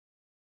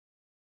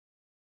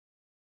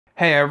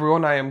Hey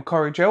everyone, I am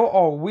Corey Joe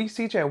or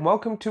WeCJ and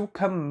welcome to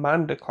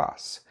Commander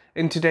Class.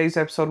 In today's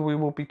episode we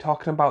will be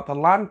talking about the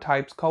land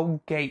types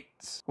called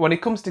gates. When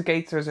it comes to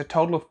gates, there's a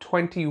total of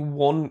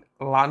 21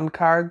 land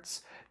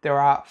cards. There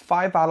are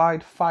 5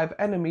 allied, 5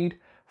 enemied,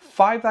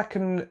 5 that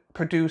can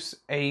produce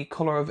a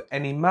colour of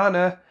any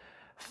mana,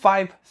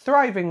 5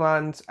 thriving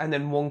lands, and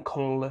then 1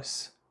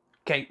 colourless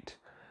gate.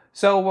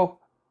 So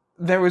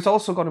there is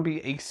also going to be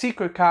a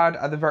secret card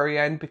at the very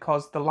end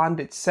because the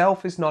land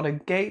itself is not a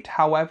gate,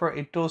 however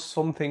it does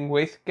something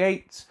with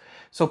gates.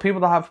 So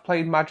people that have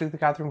played Magic the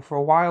Gathering for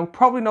a while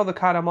probably know the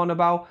card I'm on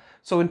about.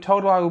 So in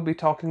total I will be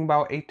talking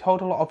about a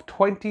total of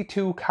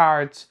 22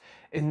 cards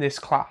in this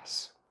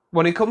class.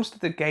 When it comes to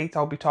the gate,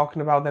 I'll be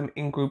talking about them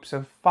in groups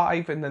of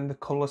 5 and then the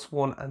colourless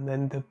one and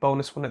then the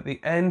bonus one at the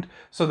end.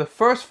 So the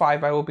first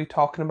 5 I will be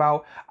talking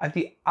about are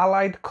the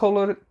allied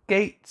colour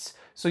gates.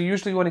 So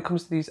usually when it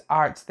comes to these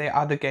arts, they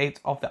are the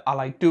gates of the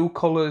allied dual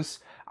colours,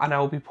 and I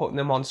will be putting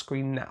them on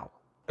screen now.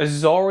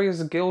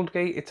 Azorius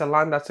Guildgate, it's a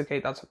land that's a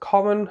gate that's a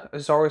common.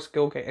 Azorius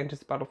Guildgate enters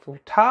the battlefield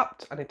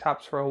tapped, and it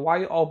taps for a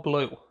white or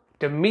blue.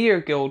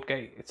 Dimir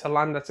Guildgate, it's a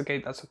land that's a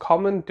gate that's a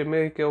common.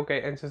 Dimir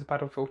Guildgate enters the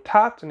battlefield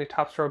tapped and it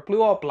taps for a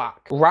blue or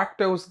black.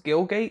 Rakdos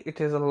Guildgate,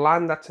 it is a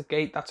land that's a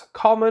gate that's a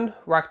common.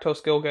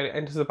 Rakdos Guildgate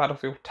enters the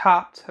battlefield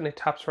tapped and it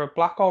taps for a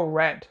black or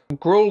red.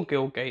 Gruul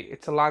Guildgate,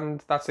 it's a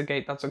land that's a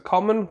gate that's a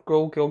common.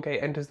 Gruul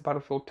Guildgate enters the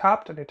battlefield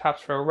tapped and it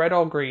taps for a red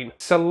or green.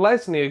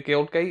 Selesnya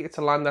Guildgate, it's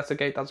a land that's a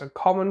gate that's a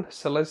common.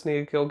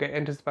 Selesnya Guildgate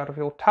enters the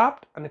battlefield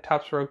tapped and it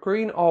taps for a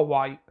green or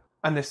white.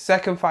 And the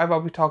second 5 I'll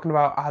be talking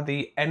about are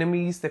the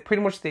enemies. They're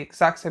pretty much the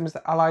exact same as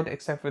the allied,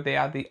 except for they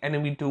are the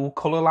enemy dual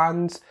colour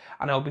lands,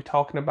 and I'll be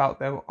talking about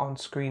them on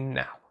screen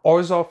now.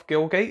 Orzhov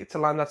Guildgate, it's a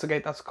land that's a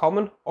gate that's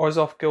common.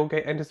 Orzhov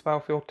Guildgate enters the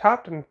battlefield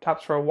tapped and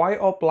taps for a white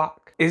or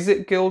black.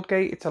 Izzet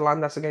Guildgate, it's a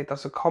land that's a gate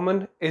that's a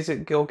common.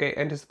 Izzet Guildgate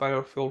enters the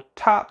battlefield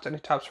tapped and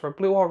it taps for a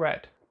blue or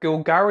red.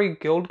 Golgari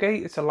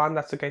Guildgate, it's a land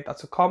that's a gate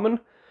that's a common.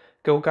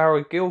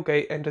 Golgari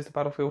Guildgate enters the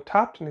battlefield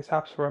tapped and it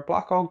taps for a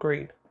black or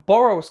green.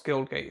 Boros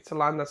Guildgate, it's a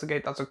land that's a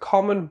gate that's a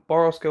common.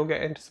 Boros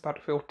Guildgate enters the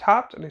battlefield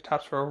tapped and it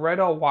taps for a red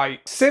or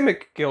white.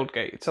 Simic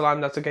Guildgate, it's a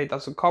land that's a gate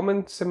that's a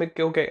common. Simic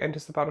Guildgate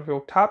enters the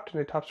battlefield tapped and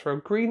it taps for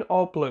a green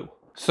or blue.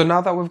 So now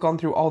that we've gone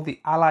through all the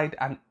allied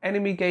and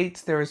enemy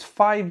gates, there is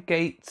 5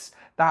 gates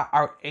that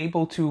are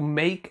able to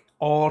make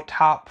or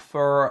tap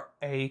for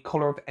a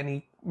colour of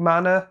any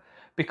mana,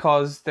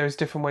 because there's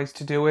different ways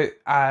to do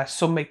it.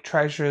 Some make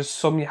treasures,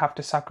 some you have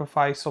to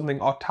sacrifice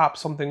something or tap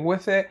something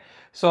with it.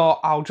 So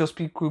I'll just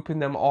be grouping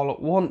them all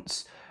at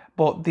once.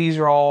 But these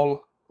are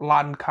all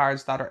land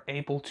cards that are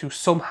able to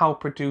somehow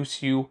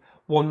produce you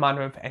 1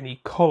 mana of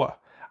any colour.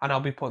 And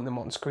I'll be putting them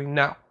on screen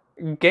now.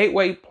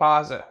 Gateway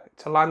Plaza.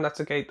 It's a land that's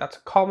a gate that's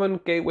a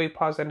common. Gateway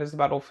Plaza enters the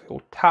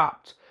battlefield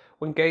tapped.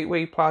 When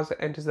Gateway Plaza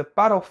enters the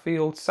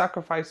battlefield,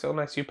 sacrifice it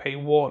unless you pay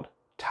 1.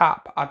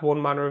 Tap, add 1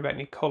 mana of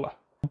any colour.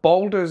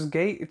 Baldur's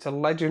Gate, it's a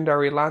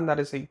legendary land that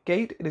is a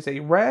gate. It is a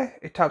rare.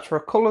 It taps for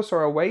a colourless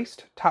or a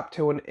waste. Tap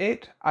 2 and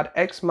it. Add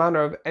X mana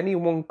of any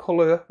 1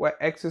 colour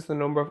where X is the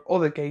number of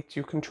other gates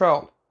you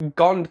control.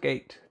 Gond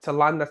Gate, it's a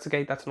land that's a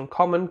gate that's an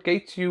uncommon.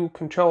 Gates you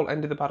control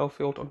enter the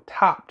battlefield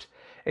untapped.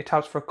 It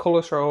taps for a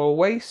colourless or a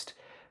waste.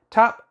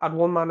 Tap, add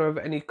 1 mana of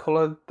any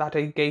colour that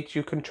a gate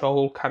you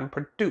control can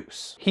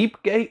produce.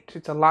 Heap Gate,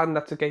 it's a land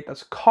that's a gate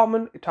that's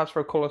common. It taps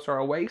for a colourless or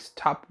a waste.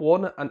 Tap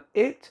 1 and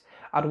it.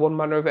 Add 1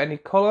 mana of any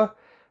colour.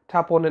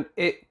 Tap 1 and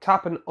it.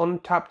 Tap an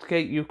untapped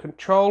gate you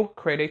control.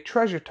 Create a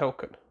treasure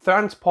token.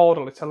 Thran's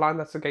Portal, it's a land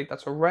that's a gate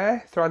that's a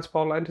rare. Thran's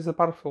Portal enters the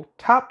battlefield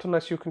tapped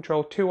unless you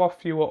control 2 or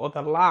fewer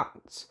other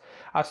lands.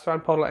 As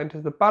Thran's Portal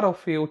enters the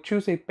battlefield,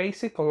 choose a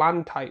basic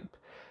land type.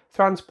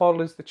 Thran's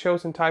Portal is the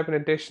chosen type in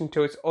addition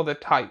to its other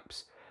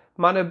types.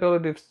 Mana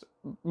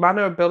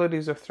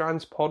abilities of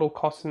Thran's Portal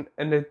cost an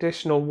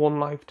additional 1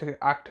 life to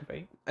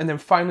activate. And then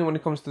finally, when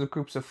it comes to the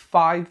groups of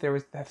 5, there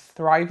is the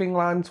Thriving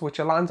Lands, which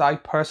are lands I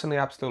personally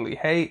absolutely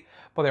hate,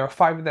 but there are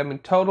 5 of them in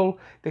total.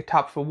 They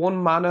tap for 1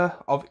 mana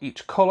of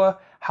each colour.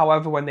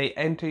 However, when they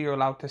enter, you're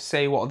allowed to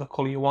say what other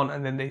colour you want,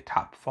 and then they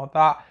tap for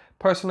that.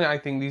 Personally, I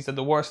think these are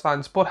the worst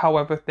lands, but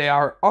however, they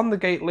are on the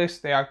gate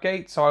list, they are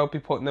gates, so I'll be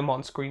putting them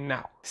on screen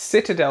now.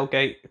 Citadel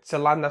Gate, it's a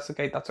land that's a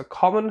gate that's a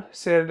common.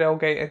 Citadel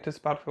Gate enters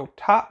the battlefield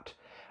tapped.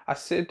 As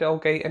Citadel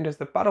Gate enters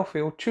the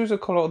battlefield, choose a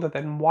colour other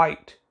than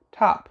white.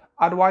 Tap,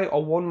 add white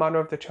or 1 mana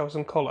of the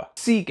chosen colour.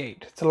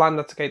 Seagate, it's a land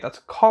that's a gate that's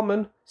a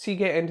common.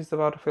 Seagate enters the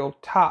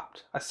battlefield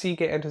tapped. As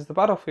Seagate enters the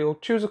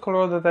battlefield, choose a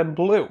colour other than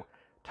blue.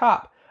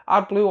 Tap,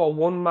 add blue or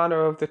 1 mana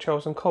of the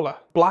chosen colour.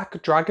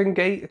 Black Dragon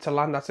Gate, it's a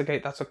land that's a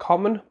gate that's a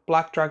common.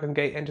 Black Dragon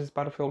Gate enters the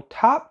battlefield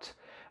tapped.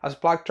 As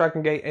Black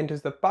Dragon Gate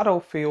enters the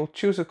battlefield,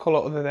 choose a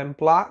colour other than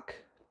black.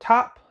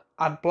 Tap,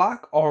 add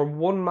black or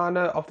 1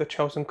 mana of the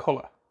chosen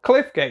colour.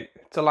 Cliffgate,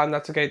 it's a land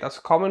that's a gate that's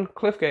a common.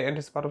 Cliffgate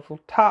enters the battlefield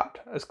tapped.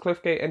 As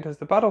Cliffgate enters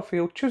the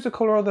battlefield, choose a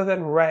colour other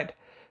than red.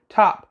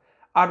 Tap,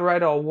 add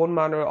red or 1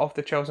 mana of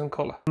the chosen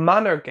colour.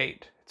 Manor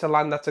Gate, it's a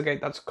land that's a gate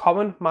that's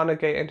common. Manor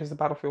Gate enters the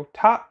battlefield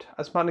tapped.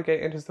 As Manor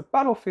Gate enters the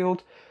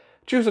battlefield,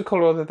 Choose a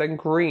colour other than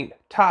green.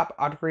 Tap,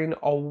 add green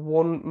or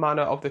 1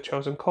 mana of the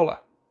chosen colour.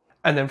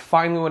 And then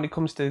finally, when it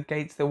comes to the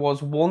gates, there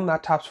was one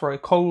that taps for a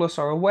colourless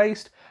or a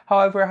waste.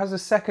 However, it has a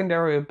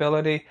secondary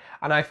ability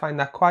and I find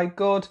that quite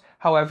good.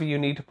 However, you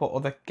need to put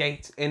other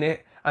gates in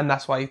it, and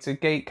that's why it's a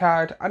gate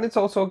card, and it's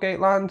also a gate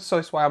land, so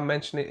it's why I'm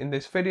mentioning it in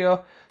this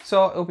video.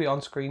 So it'll be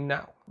on screen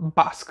now.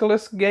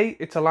 Basilisk Gate,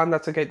 it's a land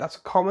that's a gate that's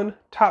a common.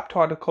 Tap to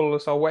add a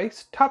colourless or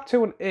waste. Tap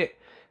 2 and it.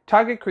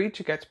 Target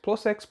creature gets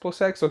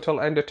 +X/+X until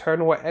end of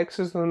turn, where X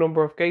is the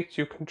number of gates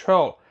you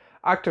control.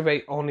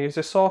 Activate only as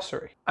a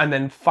sorcery. And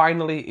then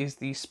finally is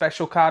the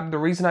special card. The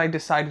reason I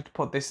decided to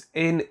put this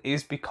in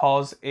is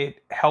because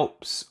it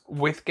helps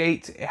with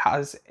gates. It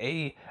has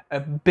a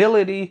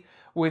ability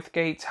with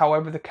gates.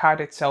 However, the card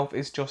itself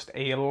is just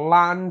a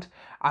land,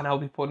 and I'll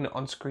be putting it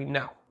on screen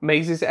now.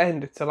 Maze's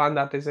End. It's a land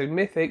that is a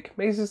mythic.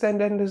 Maze's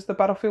End enters the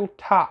battlefield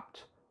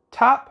tapped.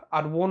 Tap,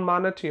 add 1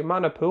 mana to your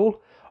mana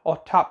pool,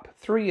 or tap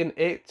 3 and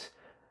it.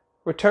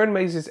 Return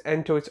Maze's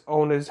End to its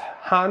owner's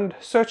hand,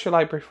 search your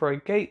library for a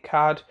gate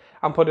card,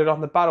 and put it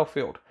on the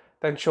battlefield.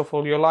 Then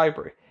shuffle your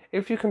library.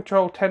 If you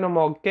control 10 or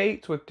more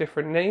gates with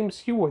different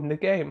names, you win the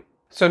game.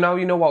 So now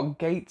you know what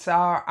gates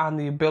are and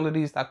the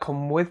abilities that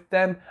come with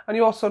them, and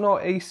you also know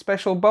a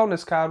special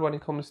bonus card when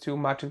it comes to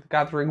Magic the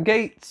Gathering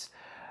gates.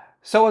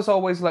 So as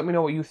always, let me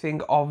know what you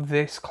think of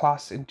this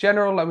class in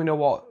general. Let me know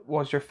what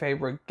was your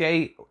favourite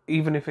gate,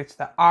 even if it's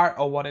the art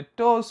or what it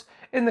does,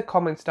 in the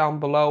comments down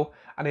below.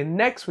 And in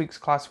next week's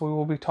class, we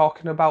will be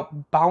talking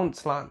about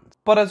bounce lands.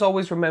 But as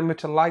always, remember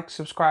to like,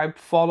 subscribe,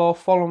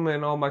 follow me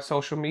on all my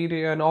social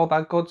media and all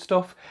that good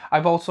stuff.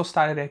 I've also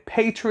started a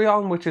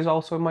Patreon, which is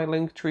also in my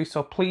link tree,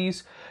 so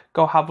please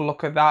go have a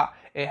look at that.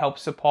 It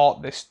helps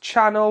support this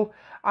channel.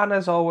 And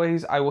as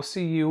always, I will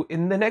see you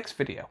in the next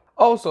video.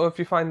 Also, if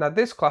you find that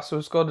this class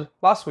was good,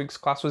 last week's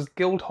class was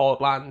Guildhall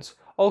lands.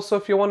 Also,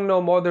 if you want to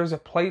know more, there's a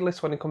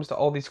playlist when it comes to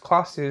all these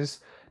classes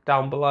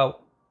down below.